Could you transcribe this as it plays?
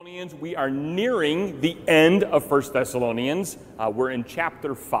We are nearing the end of 1 Thessalonians. We're in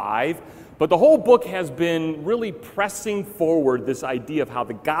chapter 5. But the whole book has been really pressing forward this idea of how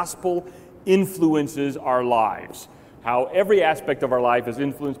the gospel influences our lives, how every aspect of our life is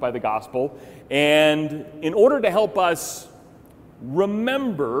influenced by the gospel. And in order to help us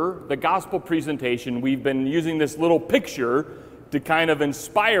remember the gospel presentation, we've been using this little picture to kind of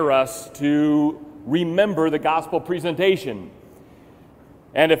inspire us to remember the gospel presentation.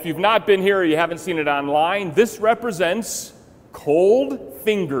 And if you've not been here or you haven't seen it online, this represents cold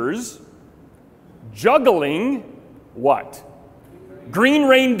fingers juggling what? Green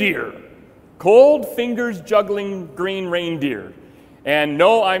reindeer. Cold fingers juggling green reindeer. And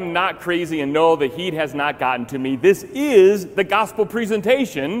no, I'm not crazy, and no, the heat has not gotten to me. This is the gospel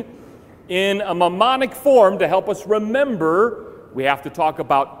presentation in a mnemonic form to help us remember. We have to talk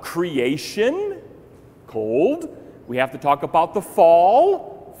about creation, cold. We have to talk about the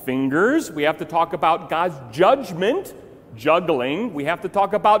fall, fingers. We have to talk about God's judgment, juggling. We have to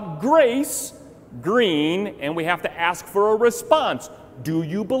talk about grace, green. And we have to ask for a response. Do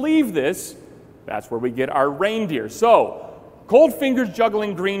you believe this? That's where we get our reindeer. So, cold fingers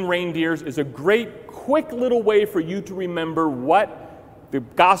juggling green reindeers is a great, quick little way for you to remember what the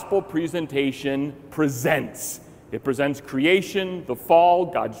gospel presentation presents. It presents creation, the fall,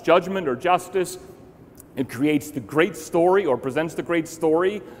 God's judgment or justice. It creates the great story, or presents the great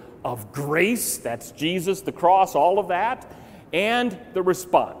story of grace. That's Jesus, the cross, all of that. And the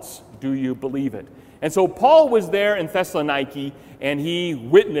response. Do you believe it? And so Paul was there in Thessaloniki, and he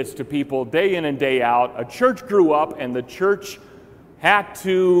witnessed to people day in and day out. A church grew up, and the church had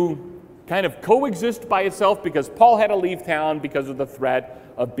to kind of coexist by itself because Paul had to leave town because of the threat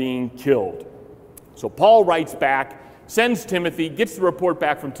of being killed. So Paul writes back, sends Timothy, gets the report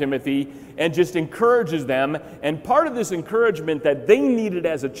back from Timothy, and just encourages them. And part of this encouragement that they needed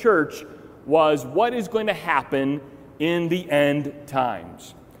as a church was what is going to happen in the end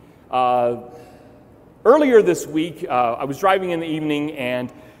times. Earlier this week, I was driving in the evening,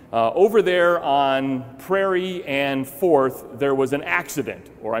 and over there on Prairie and 4th, there was an accident,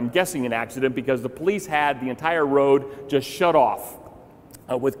 or I'm guessing an accident, because the police had the entire road just shut off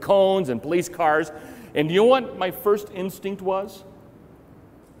with cones and police cars. And you know what my first instinct was?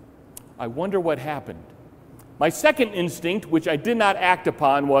 I wonder what happened. My second instinct, which I did not act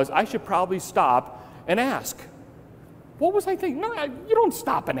upon, was I should probably stop and ask. What was I thinking? No, you don't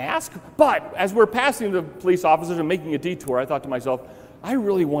stop and ask. But as we're passing the police officers and making a detour, I thought to myself, I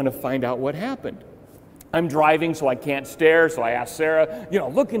really want to find out what happened. I'm driving, so I can't stare, so I asked Sarah,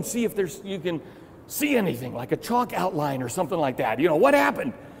 look and see if you can see anything, like a chalk outline or something like that. What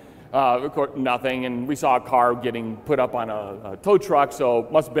happened? Of course, nothing, and we saw a car getting put up on a tow truck, so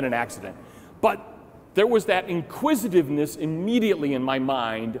it must have been an accident. But there was that inquisitiveness immediately in my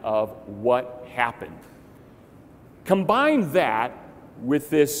mind of what happened. Combine that with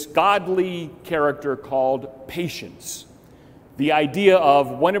this godly character called patience. The idea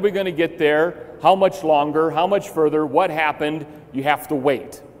of when are we going to get there, how much longer, how much further, what happened, you have to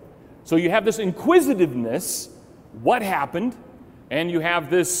wait. So you have this inquisitiveness, what happened, and you have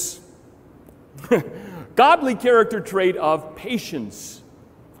this godly character trait of patience.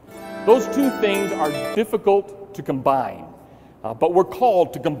 Those two things are difficult to combine, but we're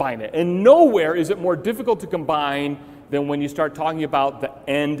called to combine it. And nowhere is it more difficult to combine than when you start talking about the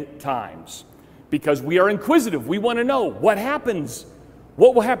end times. Because we are inquisitive. We want to know what happens.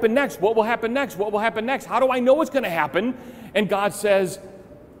 What will happen next? What will happen next? What will happen next? How do I know what's going to happen? And God says,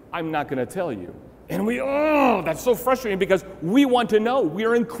 I'm not going to tell you. And that's so frustrating because we want to know. We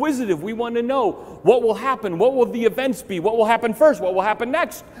are inquisitive. We want to know what will happen. What will the events be? What will happen first? What will happen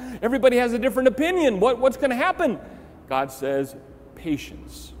next? Everybody has a different opinion. What's going to happen? God says,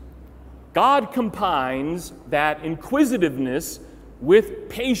 patience. God combines that inquisitiveness with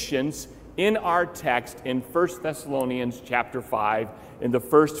patience in our text in 1 Thessalonians chapter 5 in the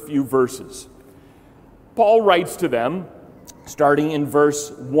first few verses. Paul writes to them, starting in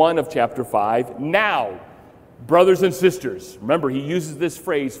verse 1 of chapter 5, now, brothers and sisters. Remember, he uses this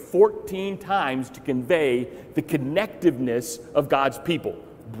phrase 14 times to convey the connectiveness of God's people.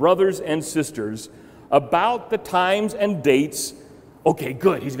 Brothers and sisters, about the times and dates. Okay,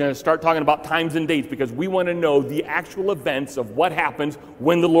 good. He's going to start talking about times and dates because we want to know the actual events of what happens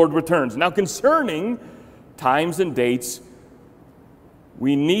when the Lord returns. Now, concerning times and dates,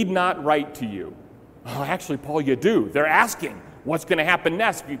 we need not write to you. Oh, actually, Paul, you do. They're asking what's going to happen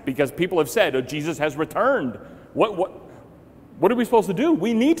next because people have said, oh, Jesus has returned. What are we supposed to do?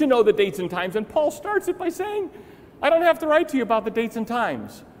 We need to know the dates and times. And Paul starts it by saying, I don't have to write to you about the dates and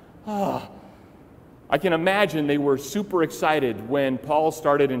times. I can imagine they were super excited when Paul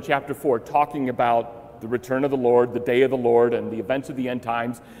started in chapter 4 talking about the return of the Lord, the day of the Lord, and the events of the end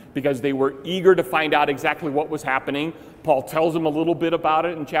times, because they were eager to find out exactly what was happening. Paul tells them a little bit about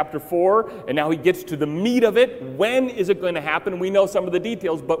it in chapter 4, and now he gets to the meat of it. When is it going to happen? We know some of the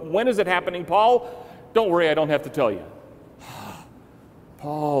details, but when is it happening, Paul? Don't worry, I don't have to tell you.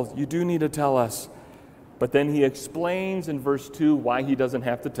 Paul, you do need to tell us. But then he explains in verse 2 why he doesn't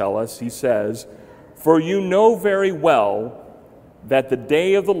have to tell us. He says, "For you know very well that the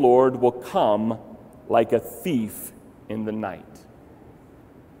day of the Lord will come like a thief in the night."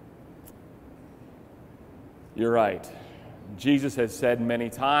 You're right. Jesus has said many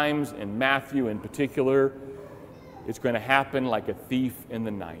times, in Matthew in particular, it's going to happen like a thief in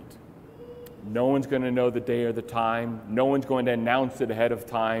the night. No one's going to know the day or the time. No one's going to announce it ahead of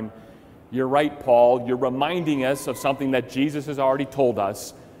time. You're right, Paul. You're reminding us of something that Jesus has already told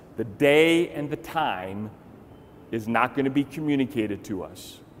us. The day and the time is not going to be communicated to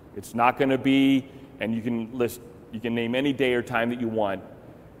us. It's not going to be, and you can name any day or time that you want.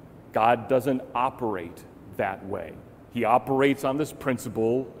 God doesn't operate that way. He operates on this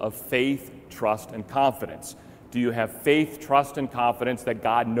principle of faith, trust, and confidence. Do you have faith, trust, and confidence that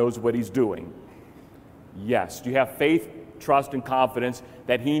God knows what he's doing? Yes. Do you have faith, trust, and confidence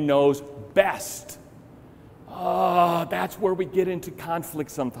that he knows best? That's where we get into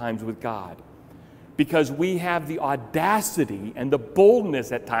conflict sometimes with God. Because we have the audacity and the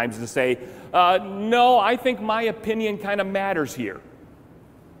boldness at times to say, no, I think my opinion kind of matters here.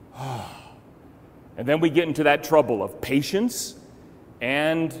 And then we get into that trouble of patience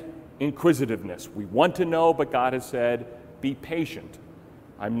and inquisitiveness. We want to know, but God has said, be patient.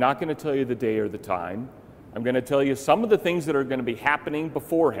 I'm not going to tell you the day or the time. I'm going to tell you some of the things that are going to be happening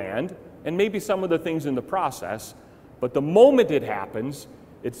beforehand, and maybe some of the things in the process. But the moment it happens,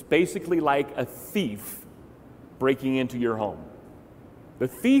 it's basically like a thief breaking into your home. The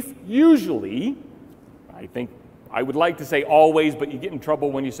thief usually, I would like to say always, but you get in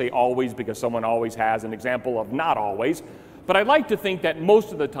trouble when you say always because someone always has an example of not always. But I'd like to think that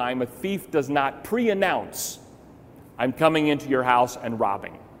most of the time a thief does not pre-announce, I'm coming into your house and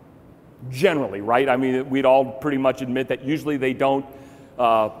robbing. Generally, right? I mean, we'd all pretty much admit that usually they don't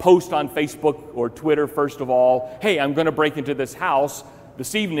post on Facebook or Twitter, first of all, hey, I'm going to break into this house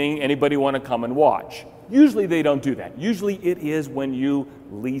this evening. Anybody want to come and watch? Usually they don't do that. Usually it is when you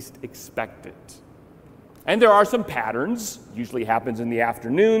least expect it. And there are some patterns. Usually happens in the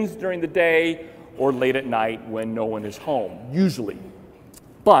afternoons during the day or late at night when no one is home, usually.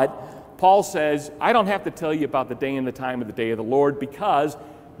 But Paul says, I don't have to tell you about the day and the time of the day of the Lord because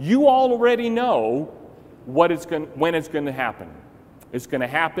you already know when it's going to happen. It's going to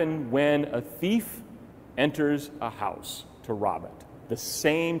happen when a thief enters a house to rob it. The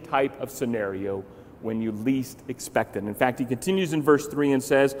same type of scenario when you least expect it. In fact, he continues in verse 3 and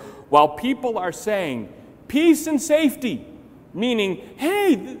says, while people are saying, peace and safety, meaning,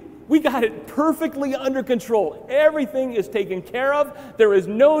 hey, we got it perfectly under control. Everything is taken care of. There is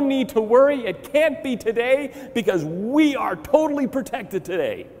no need to worry. It can't be today because we are totally protected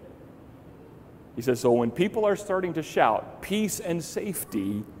today. He says, so when people are starting to shout peace and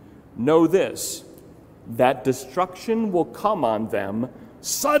safety, know this, that destruction will come on them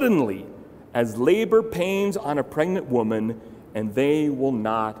suddenly as labor pains on a pregnant woman, and they will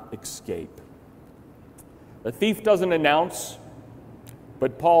not escape. The thief doesn't announce,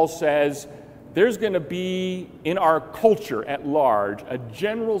 but Paul says there's going to be, in our culture at large, a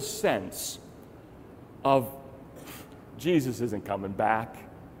general sense of Jesus isn't coming back.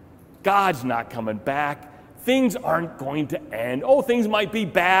 God's not coming back. Things aren't going to end. Oh, things might be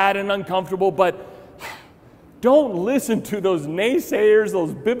bad and uncomfortable, but don't listen to those naysayers,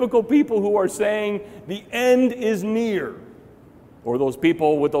 those biblical people who are saying the end is near. Or those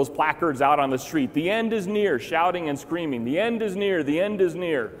people with those placards out on the street. The end is near, shouting and screaming. The end is near, the end is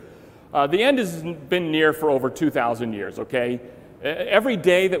near. The end has been near for over 2,000 years, okay? Every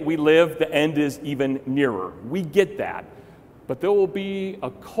day that we live, the end is even nearer. We get that. But there will be a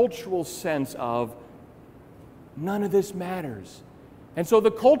cultural sense of none of this matters. And so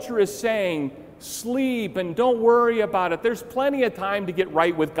the culture is saying, sleep and don't worry about it. There's plenty of time to get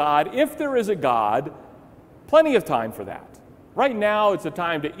right with God. If there is a God, plenty of time for that. Right now, it's a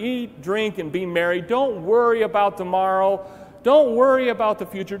time to eat, drink, and be merry. Don't worry about tomorrow. Don't worry about the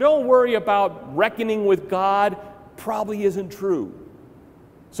future. Don't worry about reckoning with God. Probably isn't true.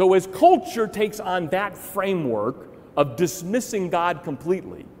 So as culture takes on that framework of dismissing God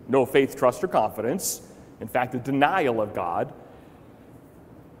completely, no faith, trust, or confidence, in fact, a denial of God,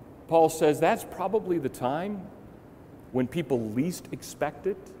 Paul says that's probably the time when people least expect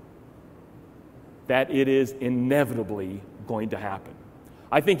it. that it is inevitably going to happen.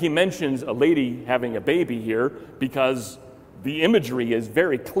 I think he mentions a lady having a baby here because the imagery is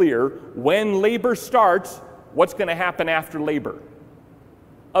very clear. When labor starts, what's going to happen after labor?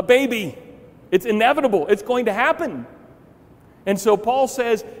 A baby. It's inevitable. It's going to happen. And so Paul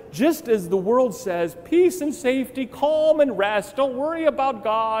says, just as the world says, peace and safety, calm and rest, don't worry about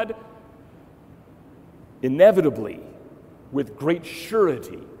God, inevitably, with great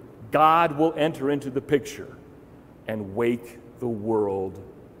surety, God will enter into the picture and wake the world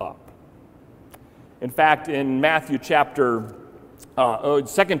up. In fact, in Matthew 2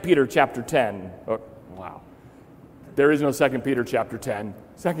 Peter chapter 10, there is no 2 Peter chapter 10,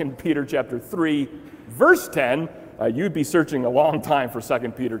 2 Peter chapter 3, verse 10, you'd be searching a long time for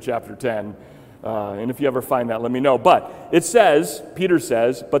 2 Peter chapter 10, and if you ever find that, let me know. But it says, Peter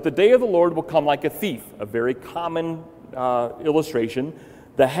says, but the day of the Lord will come like a thief, a very common illustration.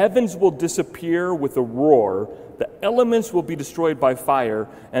 The heavens will disappear with a roar, the elements will be destroyed by fire,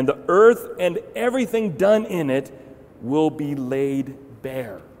 and the earth and everything done in it will be laid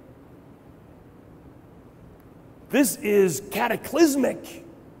bare. This is cataclysmic,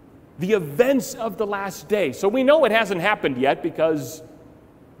 the events of the last day. So we know it hasn't happened yet because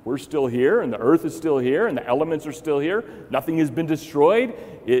we're still here, and the earth is still here, and the elements are still here. Nothing has been destroyed.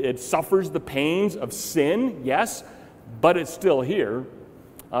 It suffers the pains of sin, yes, but it's still here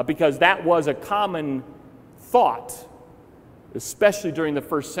because that was a common thought, especially during the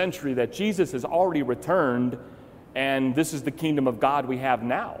first century, that Jesus has already returned, and this is the kingdom of God we have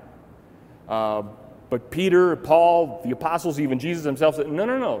now. But Peter, Paul, the apostles, even Jesus himself said,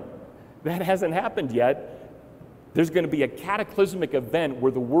 no, that hasn't happened yet. There's going to be a cataclysmic event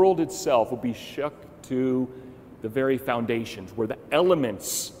where the world itself will be shook to the very foundations, where the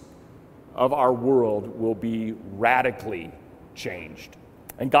elements of our world will be radically changed.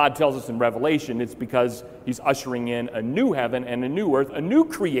 And God tells us in Revelation it's because he's ushering in a new heaven and a new earth, a new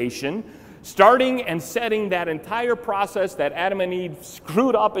creation, starting and setting that entire process that Adam and Eve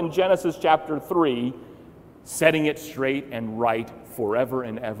screwed up in Genesis chapter 3, setting it straight and right forever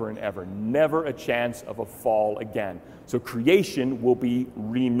and ever and ever. Never a chance of a fall again. So creation will be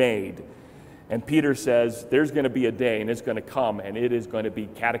remade. And Peter says there's going to be a day, and it's going to come, and it is going to be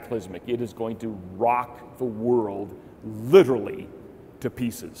cataclysmic. It is going to rock the world literally to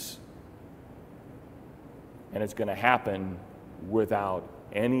pieces. And it's going to happen without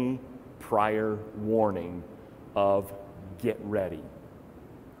any prior warning of get ready.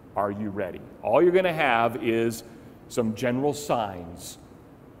 Are you ready? All you're going to have is some general signs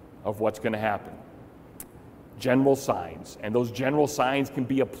of what's going to happen. General signs. And those general signs can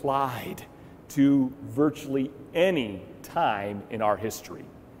be applied to virtually any time in our history.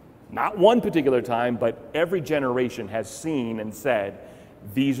 Not one particular time, but every generation has seen and said,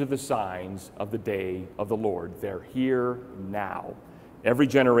 these are the signs of the day of the Lord. They're here now. Every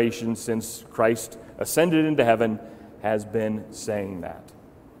generation since Christ ascended into heaven has been saying that.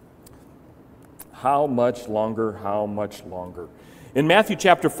 How much longer? How much longer? In Matthew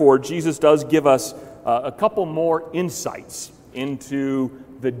chapter 4, Jesus does give us a couple more insights into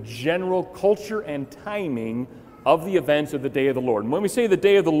the general culture and timing of the events of the day of the Lord. And when we say the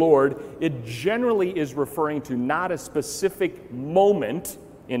day of the Lord, it generally is referring to not a specific moment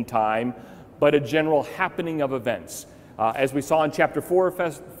in time, but a general happening of events. As we saw in chapter 4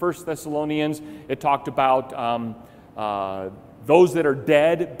 of 1 Thessalonians, it talked about those that are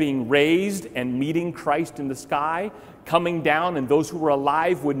dead being raised and meeting Christ in the sky, coming down, and those who were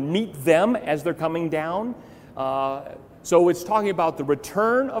alive would meet them as they're coming down. So it's talking about the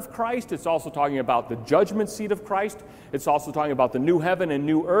return of Christ. It's also talking about the judgment seat of Christ. It's also talking about the new heaven and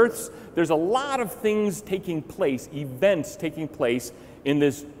new earths. There's a lot of things taking place, events taking place in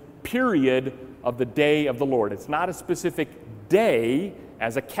this period of the day of the Lord. It's not a specific day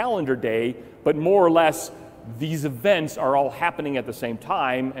as a calendar day, but more or less these events are all happening at the same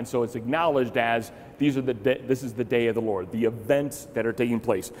time, and so it's acknowledged as this is the day of the Lord, the events that are taking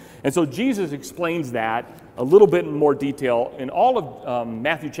place. And so Jesus explains that a little bit in more detail in all of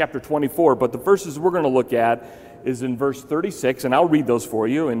Matthew chapter 24, but the verses we're going to look at is in verse 36, and I'll read those for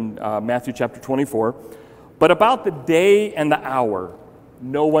you in Matthew chapter 24. But about the day and the hour,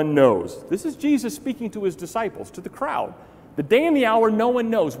 no one knows. This is Jesus speaking to his disciples, to the crowd. The day and the hour, no one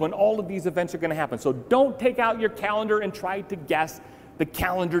knows when all of these events are going to happen. So don't take out your calendar and try to guess the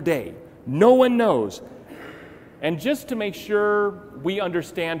calendar day. No one knows. And just to make sure we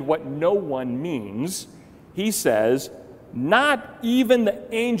understand what no one means, he says, not even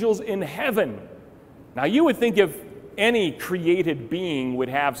the angels in heaven. Now you would think if any created being would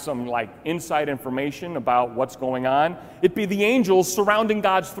have some like inside information about what's going on, it'd be the angels surrounding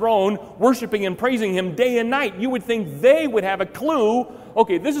God's throne, worshiping and praising him day and night. You would think they would have a clue,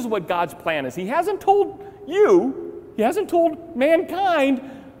 okay, this is what God's plan is. He hasn't told you, he hasn't told mankind,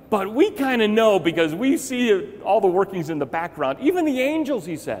 but we kind of know because we see all the workings in the background. Even the angels,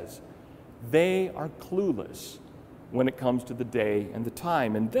 he says, they are clueless when it comes to the day and the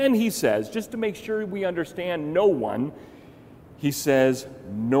time. And then he says, just to make sure we understand no one, he says,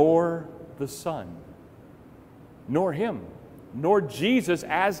 nor the Son, nor him, nor Jesus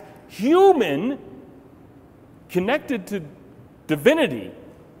as human, connected to divinity,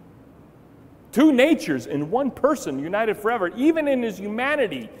 two natures in one person, united forever. Even in his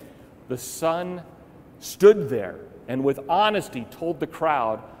humanity, the Son stood there and with honesty told the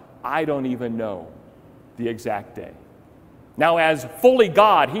crowd, I don't even know the exact day. Now, as fully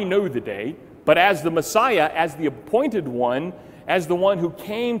God, he knew the day, but as the Messiah, as the appointed one, as the one who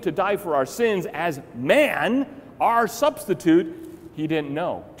came to die for our sins, as man, our substitute, he didn't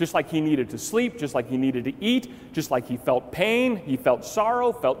know. Just like he needed to sleep, just like he needed to eat, just like he felt pain, he felt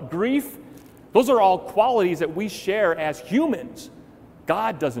sorrow, felt grief. Those are all qualities that we share as humans.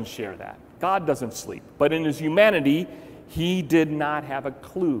 God doesn't share that. God doesn't sleep. But in his humanity, he did not have a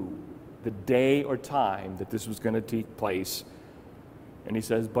clue the day or time that this was going to take place. And he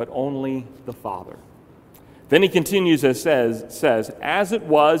says, but only the Father. Then he continues and says, as it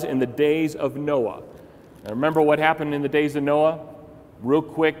was in the days of Noah. Now remember what happened in the days of Noah? Real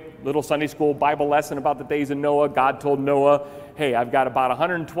quick, little Sunday school Bible lesson about the days of Noah. God told Noah, hey, I've got about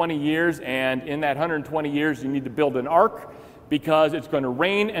 120 years, and in that 120 years you need to build an ark because it's going to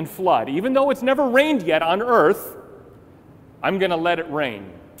rain and flood. Even though it's never rained yet on earth, I'm going to let it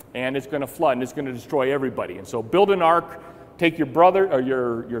rain. And it's going to flood, and it's going to destroy everybody. And so build an ark, take your brother or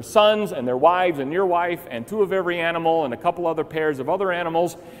your sons and their wives and your wife and two of every animal and a couple other pairs of other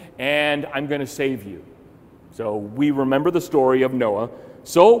animals, and I'm going to save you. So we remember the story of Noah.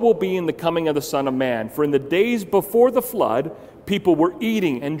 So it will be in the coming of the Son of Man. For in the days before the flood, people were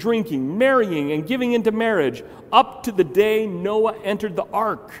eating and drinking, marrying and giving into marriage, up to the day Noah entered the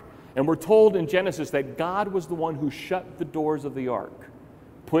ark. And we're told in Genesis that God was the one who shut the doors of the ark,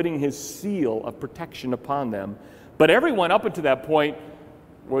 putting his seal of protection upon them. But everyone up until that point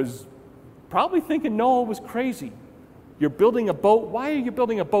was probably thinking Noah was crazy. You're building a boat. Why are you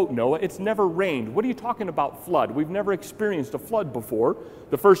building a boat, Noah? It's never rained. What are you talking about flood? We've never experienced a flood before.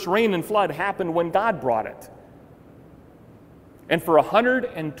 The first rain and flood happened when God brought it. And for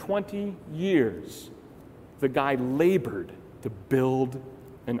 120 years, the guy labored to build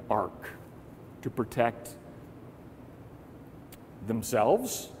an ark to protect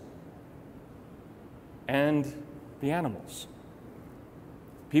themselves and the animals.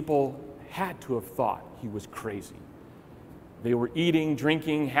 People had to have thought he was crazy. They were eating,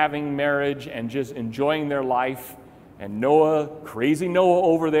 drinking, having marriage, and just enjoying their life. And Noah, crazy Noah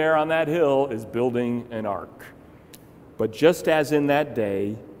over there on that hill, is building an ark. But just as in that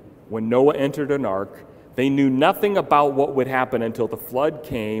day, when Noah entered an ark, they knew nothing about what would happen until the flood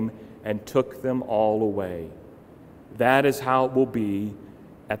came and took them all away. That is how it will be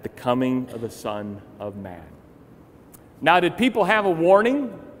at the coming of the Son of Man. Now, did people have a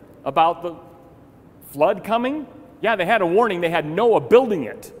warning about the flood coming? Yeah, they had a warning. They had Noah building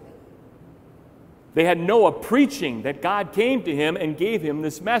it. They had Noah preaching that God came to him and gave him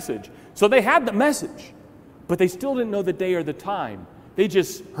this message. So they had the message, but they still didn't know the day or the time. They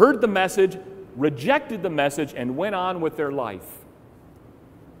just heard the message, rejected the message, and went on with their life.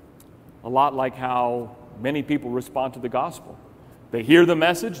 A lot like how many people respond to the gospel. They hear the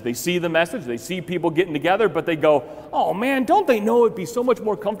message, they see people getting together, but they go, oh man, don't they know it'd be so much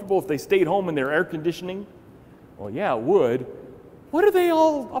more comfortable if they stayed home in their air conditioning? Well, yeah, it would. What are they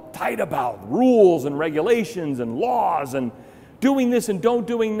all uptight about? Rules and regulations and laws and doing this and don't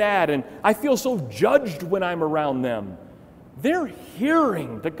doing that, and I feel so judged when I'm around them. They're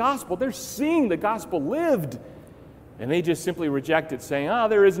hearing the gospel, they're seeing the gospel lived, and they just simply reject it, saying,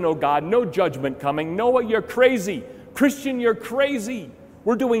 there is no God, no judgment coming. Noah, you're crazy. Christian, you're crazy.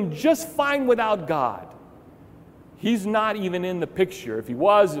 We're doing just fine without God. He's not even in the picture. If he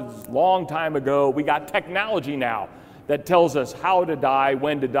was, it was a long time ago. We got technology now that tells us how to die,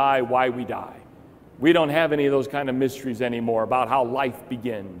 when to die, why we die. We don't have any of those kind of mysteries anymore about how life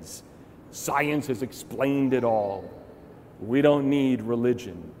begins. Science has explained it all. We don't need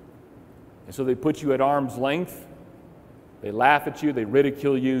religion. And so they put you at arm's length. They laugh at you. They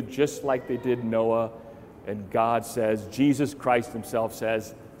ridicule you just like they did Noah. And God says, Jesus Christ himself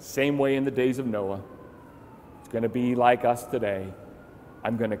says, same way in the days of Noah. It's going to be like us today.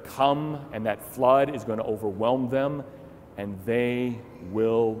 I'm going to come, and that flood is going to overwhelm them, and they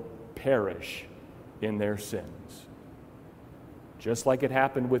will perish in their sins. Just like it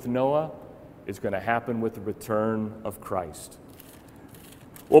happened with Noah, it's going to happen with the return of Christ.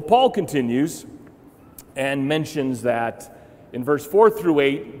 Well, Paul continues and mentions that in verse 4 through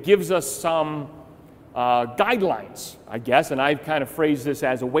 8, gives us some guidelines, I guess, and I've kind of phrased this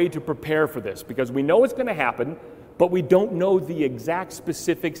as a way to prepare for this, because we know it's going to happen, but we don't know the exact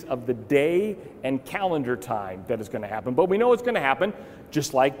specifics of the day and calendar time that is going to happen. But we know it's going to happen,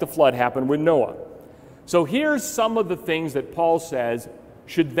 just like the flood happened with Noah. So here's some of the things that Paul says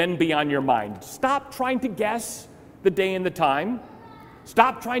should then be on your mind. Stop trying to guess the day and the time.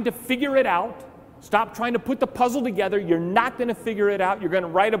 Stop trying to figure it out. Stop trying to put the puzzle together. You're not going to figure it out. You're going to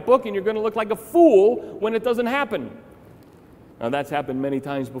write a book and you're going to look like a fool when it doesn't happen. Now, that's happened many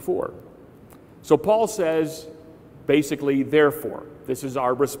times before. So Paul says, basically, therefore, this is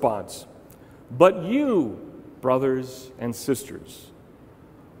our response. But you, brothers and sisters,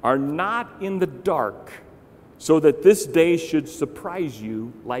 are not in the dark, so that this day should surprise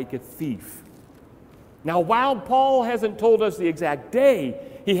you like a thief. Now, while Paul hasn't told us the exact day,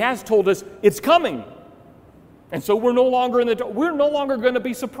 he has told us it's coming. And so we're no longer in the dark. We're no longer going to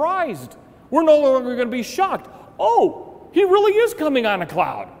be surprised. We're no longer going to be shocked. Oh, he really is coming on a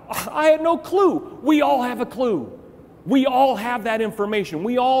cloud. I had no clue. We all have a clue. We all have that information.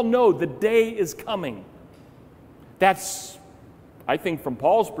 We all know the day is coming. That's, I think, from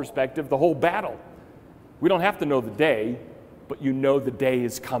Paul's perspective, the whole battle. We don't have to know the day, but you know the day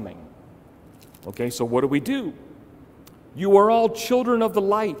is coming. Okay, so what do? You are all children of the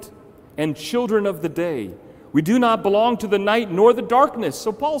light and children of the day. We do not belong to the night nor the darkness.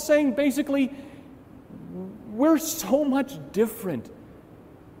 So Paul's saying basically, we're so much different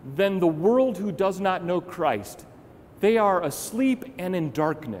than the world who does not know Christ. They are asleep and in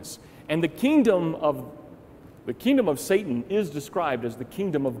darkness. And the kingdom of Satan is described as the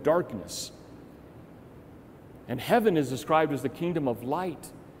kingdom of darkness. And heaven is described as the kingdom of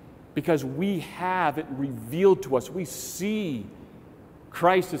light, because we have it revealed to us. We see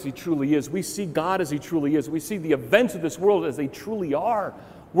Christ as he truly is. We see God as he truly is. We see the events of this world as they truly are.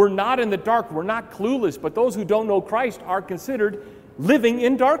 We're not in the dark. We're not clueless. But those who don't know Christ are considered living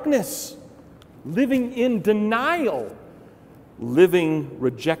in darkness, living in denial, living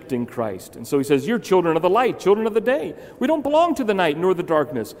rejecting Christ. And so he says, you're children of the light, children of the day. We don't belong to the night nor the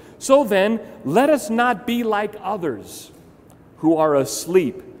darkness. So then, let us not be like others who are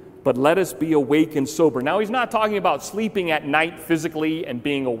asleep, but let us be awake and sober. Now, he's not talking about sleeping at night physically and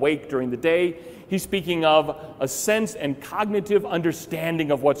being awake during the day. He's speaking of a sense and cognitive understanding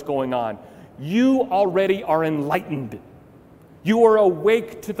of what's going on. You already are enlightened. You are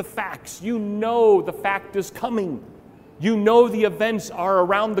awake to the facts. You know the fact is coming. You know the events are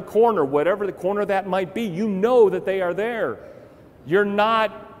around the corner, whatever the corner that might be. You know that they are there. You're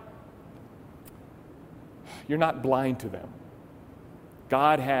not blind to them.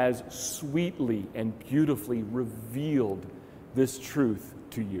 God has sweetly and beautifully revealed this truth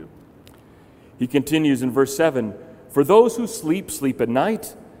to you. He continues in verse 7, for those who sleep, sleep at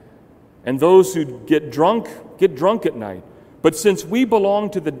night, and those who get drunk at night. But since we belong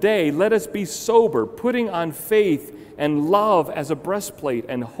to the day, let us be sober, putting on faith and love as a breastplate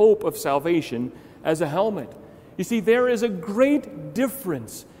and hope of salvation as a helmet. You see, there is a great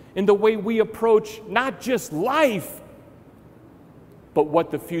difference in the way we approach not just life, but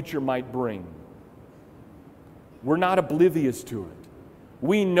what the future might bring. We're not oblivious to it.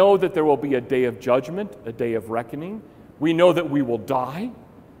 We know that there will be a day of judgment, a day of reckoning. We know that we will die.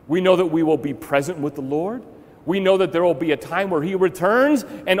 We know that we will be present with the Lord. We know that there will be a time where he returns,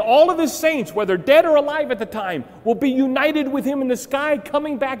 and all of his saints, whether dead or alive at the time, will be united with him in the sky,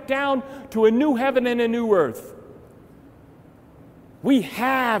 coming back down to a new heaven and a new earth. We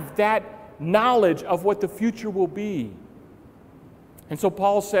have that knowledge of what the future will be. And so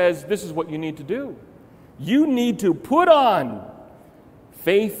Paul says, this is what you need to do. You need to put on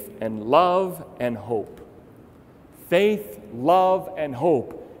faith and love and hope. Faith, love, and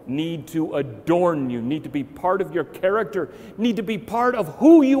hope need to adorn you, need to be part of your character, need to be part of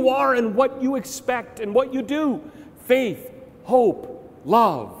who you are and what you expect and what you do. Faith, hope,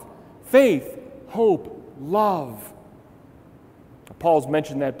 love. Faith, hope, love. Paul's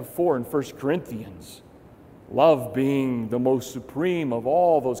mentioned that before in 1 Corinthians. Love being the most supreme of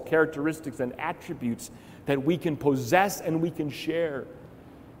all those characteristics and attributes that we can possess and we can share.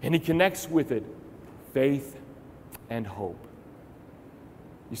 And he connects with it faith and hope.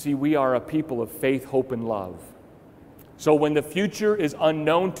 You see, we are a people of faith, hope, and love. So when the future is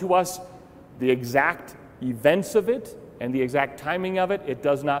unknown to us, the exact events of it and the exact timing of it, it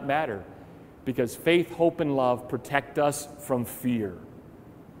does not matter, because faith, hope, and love protect us from fear.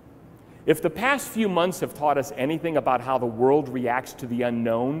 If the past few months have taught us anything about how the world reacts to the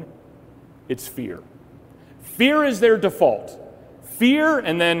unknown, it's fear. Fear is their default. Fear,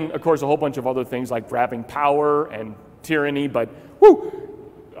 and then, of course, a whole bunch of other things like grabbing power and tyranny, but,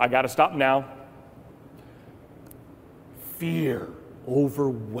 I got to stop now. Fear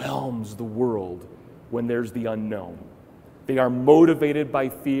overwhelms the world when there's the unknown. They are motivated by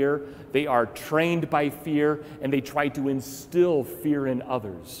fear, they are trained by fear, and they try to instill fear in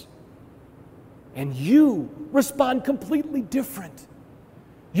others. And you respond completely different.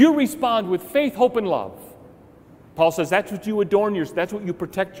 You respond with faith, hope, and love. Paul says that's what you adorn yourself, that's what you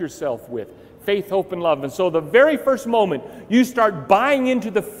protect yourself with. Faith, hope, and love. And so the very first moment you start buying into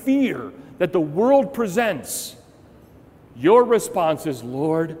the fear that the world presents, your response is,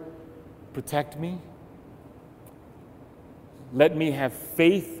 Lord, protect me. Let me have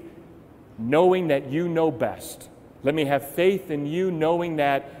faith knowing that you know best. Let me have faith in you knowing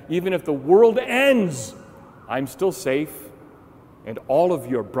that even if the world ends, I'm still safe, and all of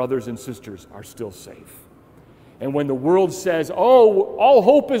your brothers and sisters are still safe. And when the world says, oh, all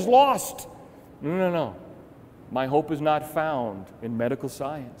hope is lost, no. My hope is not found in medical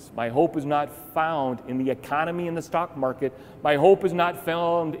science. My hope is not found in the economy and the stock market. My hope is not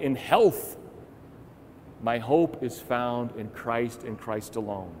found in health. My hope is found in Christ and Christ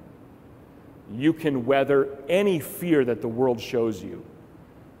alone. You can weather any fear that the world shows you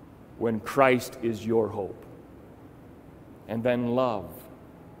when Christ is your hope. And then love,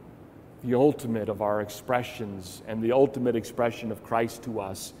 the ultimate of our expressions and the ultimate expression of Christ to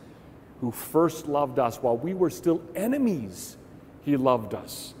us, who first loved us while we were still enemies. He loved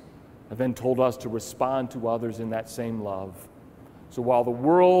us and then told us to respond to others in that same love. So while the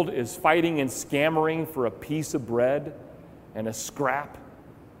world is fighting and scammering for a piece of bread and a scrap,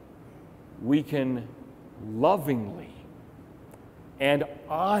 we can lovingly and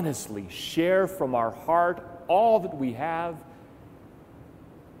honestly share from our heart all that we have,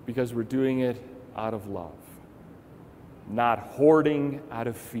 because we're doing it out of love, not hoarding out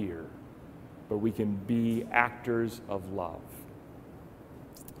of fear, but we can be actors of love.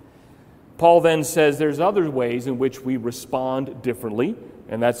 Paul then says there's other ways in which we respond differently,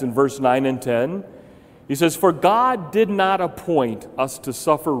 and that's in verse 9 and 10. He says, "For God did not appoint us to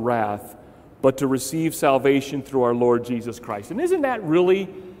suffer wrath, but to receive salvation through our Lord Jesus Christ." And isn't that really,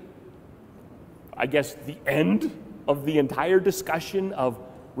 I guess, the end of the entire discussion of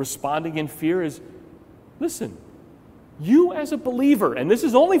responding in fear? Is, listen, you as a believer, and this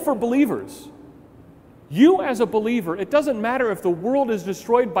is only for believers, you as a believer, it doesn't matter if the world is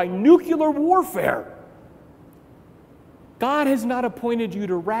destroyed by nuclear warfare. God has not appointed you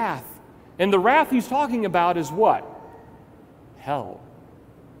to wrath. And the wrath he's talking about is what? Hell.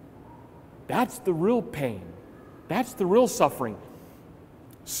 That's the real pain. That's the real suffering.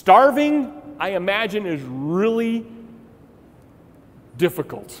 Starving, I imagine, is really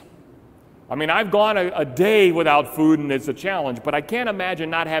difficult. I mean, I've gone a day without food and it's a challenge, but I can't imagine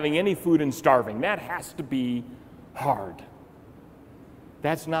not having any food and starving. That has to be hard.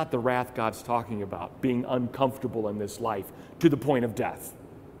 That's not the wrath God's talking about, being uncomfortable in this life to the point of death.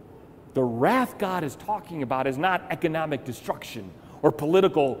 The wrath God is talking about is not economic destruction or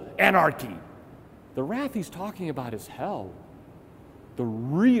political anarchy. The wrath he's talking about is hell, the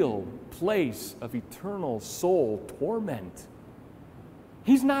real place of eternal soul torment.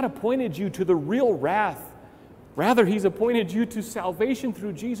 He's not appointed you to the real wrath. Rather, he's appointed you to salvation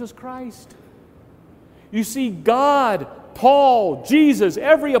through Jesus Christ. You see, God, Paul, Jesus,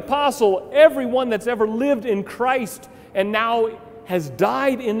 every apostle, everyone that's ever lived in Christ and now has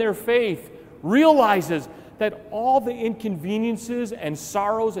died in their faith, realizes that all the inconveniences and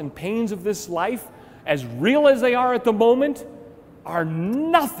sorrows and pains of this life, as real as they are at the moment, are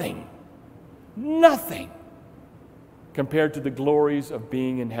nothing compared to the glories of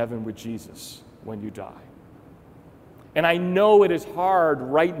being in heaven with Jesus when you die. And I know it is hard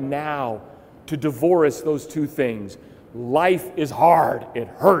right now to divorce those two things. Life is hard, it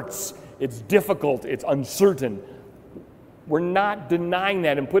hurts, it's difficult, it's uncertain. We're not denying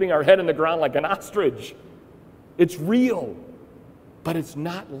that and putting our head in the ground like an ostrich. It's real, but it's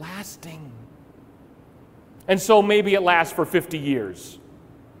not lasting. And so maybe it lasts for 50 years.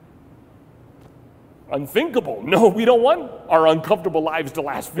 Unthinkable. No, we don't want our uncomfortable lives to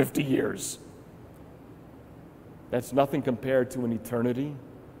last 50 years. That's nothing compared to an eternity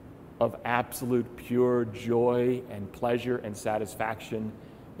of absolute pure joy and pleasure and satisfaction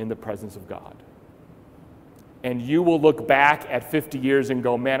in the presence of God. And you will look back at 50 years and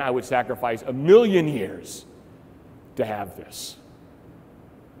go, man, I would sacrifice 1,000,000 years to have this.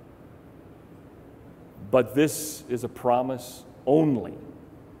 But this is a promise only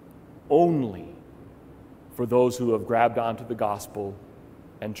for those who have grabbed onto the gospel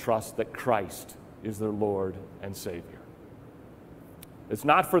and trust that Christ is their Lord and Savior. It's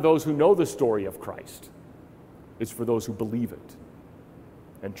not for those who know the story of Christ. It's for those who believe it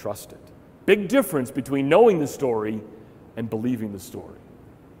and trust it. Big difference between knowing the story and believing the story.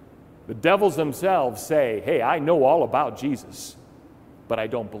 The devils themselves say, hey, I know all about Jesus, but I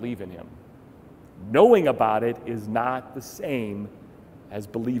don't believe in him. Knowing about it is not the same as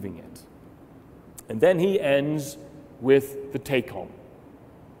believing it. And then he ends with the take-home.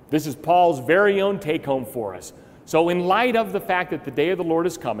 This is Paul's very own take-home for us. So in light of the fact that the day of the Lord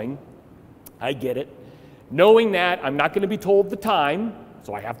is coming, I get it. Knowing that I'm not going to be told the time,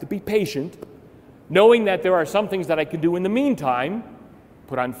 so I have to be patient. Knowing that there are some things that I can do in the meantime,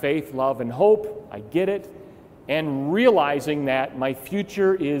 put on faith, love, and hope, I get it. And realizing that my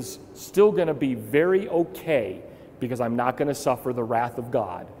future is still going to be very okay because I'm not going to suffer the wrath of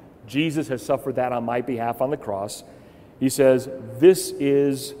God. Jesus has suffered that on my behalf on the cross. He says, this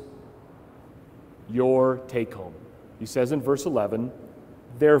is your take-home. He says in verse 11,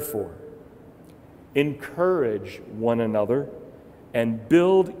 therefore, encourage one another and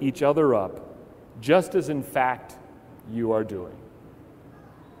build each other up, just as in fact you are doing.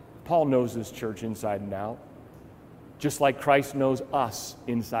 Paul knows this church inside and out, just like Christ knows us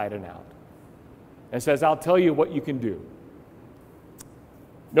inside and out. And says, I'll tell you what you can do.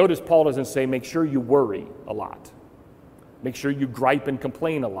 Notice Paul doesn't say, make sure you worry a lot. Make sure you gripe and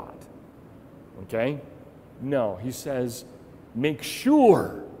complain a lot. Okay? No, he says, make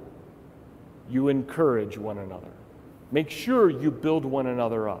sure you encourage one another. Make sure you build one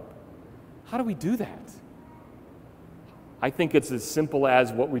another up. How do we do that? I think it's as simple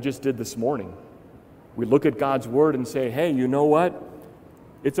as what we just did this morning. We look at God's word and say, hey, you know what?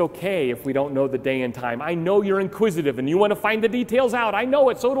 It's okay if we don't know the day and time. I know you're inquisitive and you want to find the details out. I know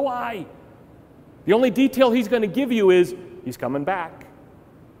it, so do I. The only detail he's going to give you is he's coming back.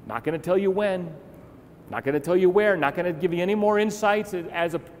 Not going to tell you when. Not going to tell you where. Not going to give you any more insights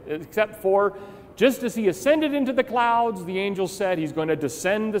except for just as he ascended into the clouds, the angel said he's going to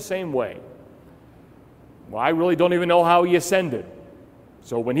descend the same way. Well, I really don't even know how he ascended.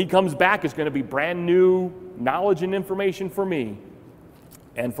 So when he comes back, it's going to be brand new knowledge and information for me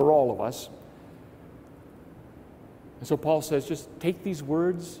and for all of us. And so Paul says, just take these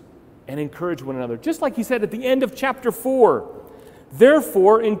words and encourage one another. Just like he said at the end of chapter 4.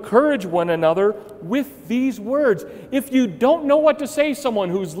 Therefore, encourage one another with these words. If you don't know what to say to someone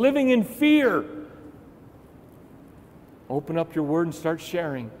who's living in fear, open up your word and start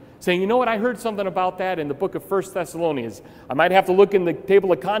sharing. Saying, you know what, I heard something about that in the book of 1 Thessalonians. I might have to look in the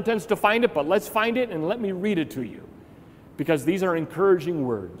table of contents to find it, but let's find it and let me read it to you. Because these are encouraging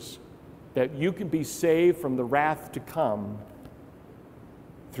words that you can be saved from the wrath to come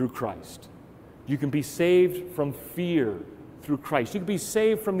through Christ. You can be saved from fear through Christ. You can be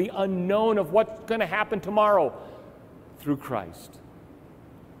saved from the unknown of what's going to happen tomorrow through Christ.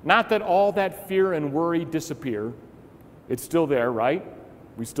 Not that all that fear and worry disappear. It's still there, right?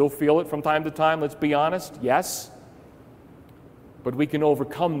 We still feel it from time to time, let's be honest, yes. But we can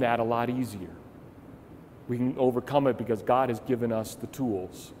overcome that a lot easier. We can overcome it because God has given us the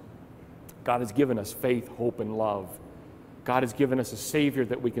tools. God has given us faith, hope, and love. God has given us a Savior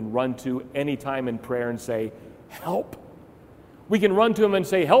that we can run to anytime in prayer and say, help. We can run to him and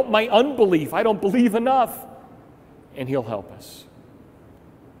say, help my unbelief. I don't believe enough. And he'll help us.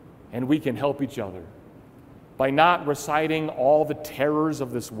 And we can help each other by not reciting all the terrors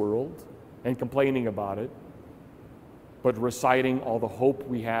of this world and complaining about it, but reciting all the hope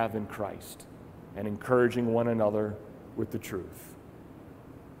we have in Christ and encouraging one another with the truth.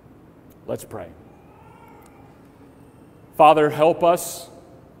 Let's pray. Father, help us,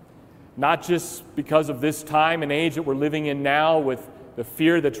 not just because of this time and age that we're living in now with the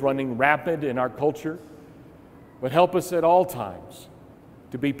fear that's running rampant in our culture, but help us at all times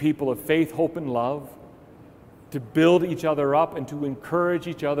to be people of faith, hope, and love, to build each other up and to encourage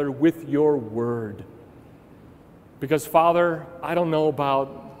each other with your word. Because, Father, I don't know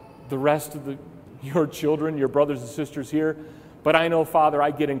about the rest of your children, your brothers and sisters here, but I know, Father,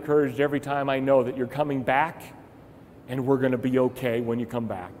 I get encouraged every time I know that you're coming back and we're going to be okay when you come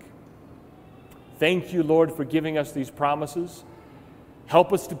back. Thank you, Lord, for giving us these promises.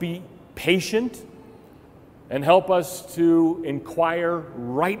 Help us to be patient and help us to inquire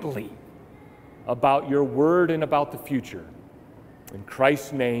rightly about your word and about the future. In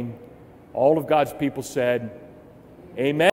Christ's name, all of God's people said, amen.